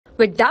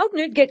With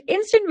Doubtnut, get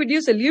instant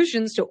video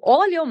solutions to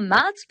all your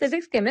maths,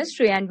 physics,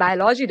 chemistry, and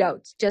biology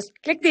doubts. Just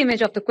click the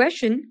image of the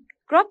question,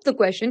 crop the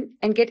question,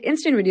 and get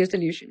instant video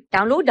solution.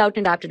 Download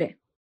Doubtnut app today.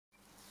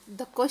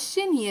 The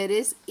question here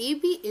is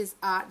AB is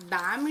a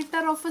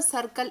diameter of a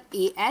circle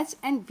AH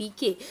and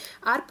BK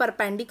are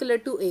perpendicular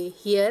to A.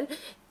 Here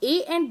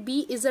A and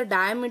B is a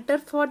diameter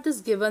for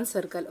this given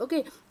circle,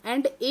 okay,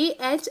 and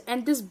AH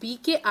and this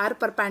BK are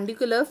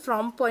perpendicular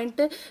from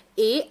point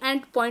A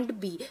and point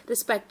B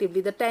respectively.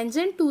 The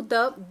tangent to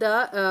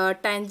the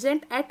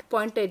tangent at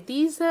point A,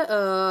 these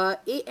A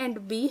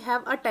and B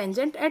have a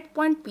tangent at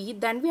point P.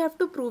 Then we have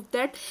to prove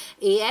that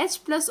AH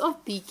plus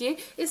of BK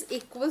is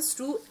equals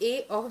to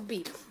A of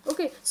B.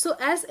 Okay, so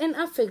as in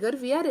a figure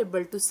we are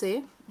able to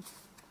say,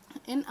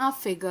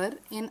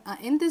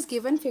 in this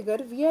given figure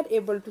we are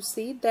able to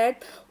see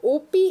that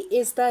OP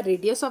is the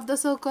radius of the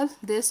circle.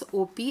 This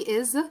OP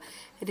is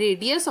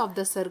radius of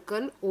the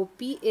circle.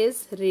 OP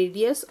is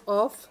radius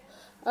of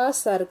a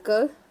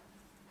circle,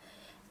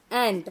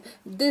 and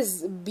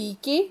this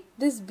BK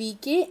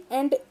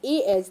and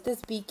AH,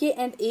 this BK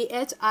and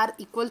AH are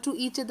equal to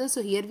each other.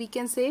 So here we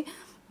can say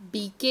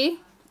BK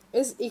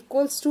is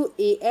equals to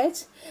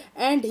AH,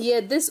 and here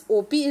this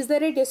OP is the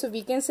radius, so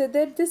we can say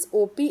that this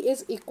OP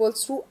is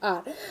equals to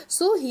R.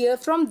 So here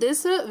from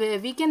this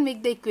we can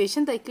make the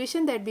equation. The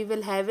equation that we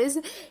will have is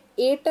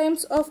A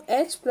times of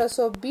H plus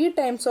of B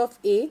times of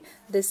A.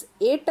 This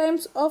A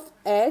times of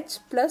H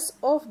plus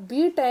of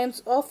B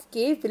times of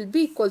K will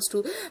be equals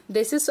to,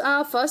 this is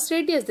our first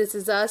radius, this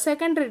is our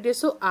second radius,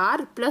 so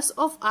R plus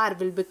of R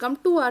will become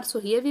 2R. So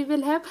here we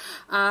will have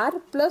R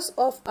plus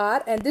of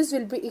R, and this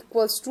will be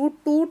equals to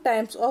 2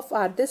 times of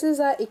R. This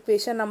is our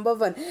equation number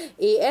 1.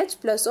 AH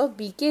plus of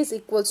BK is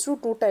equals to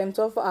 2 times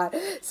of R.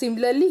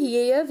 Similarly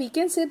here we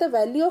can say the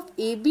value of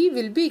AB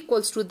will be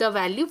equals to, the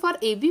value for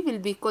AB will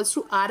be equals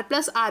to R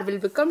plus R will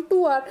become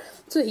 2R.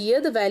 So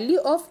here the value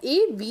of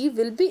AB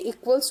will be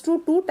equals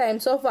to 2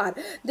 times of R.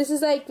 This is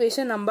the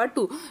equation number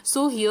 2.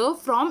 So here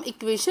from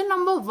equation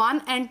number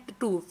 1 and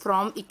 2,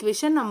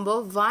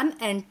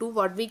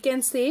 what we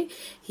can say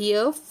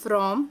here,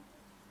 from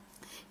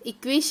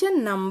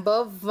equation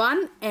number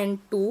 1 and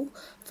 2,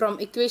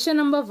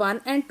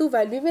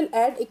 while we will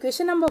add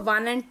equation number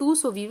 1 and 2,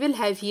 so we will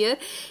have here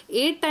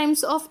A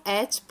times of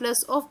H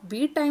plus of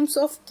B times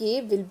of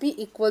K will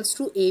be equals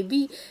to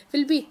AB,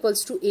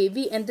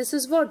 and this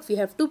is what we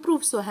have to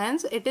prove. So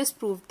hence it is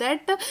proved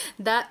that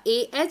the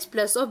AH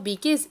plus of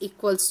BK is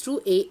equals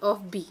to A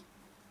of B.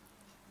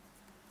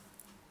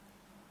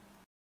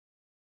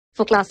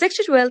 For class 6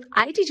 to 12,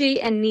 IIT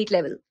JEE and NEET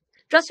level.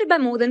 Trusted by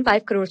more than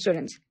 5 crore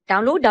students.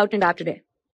 Download Doubtnut app today.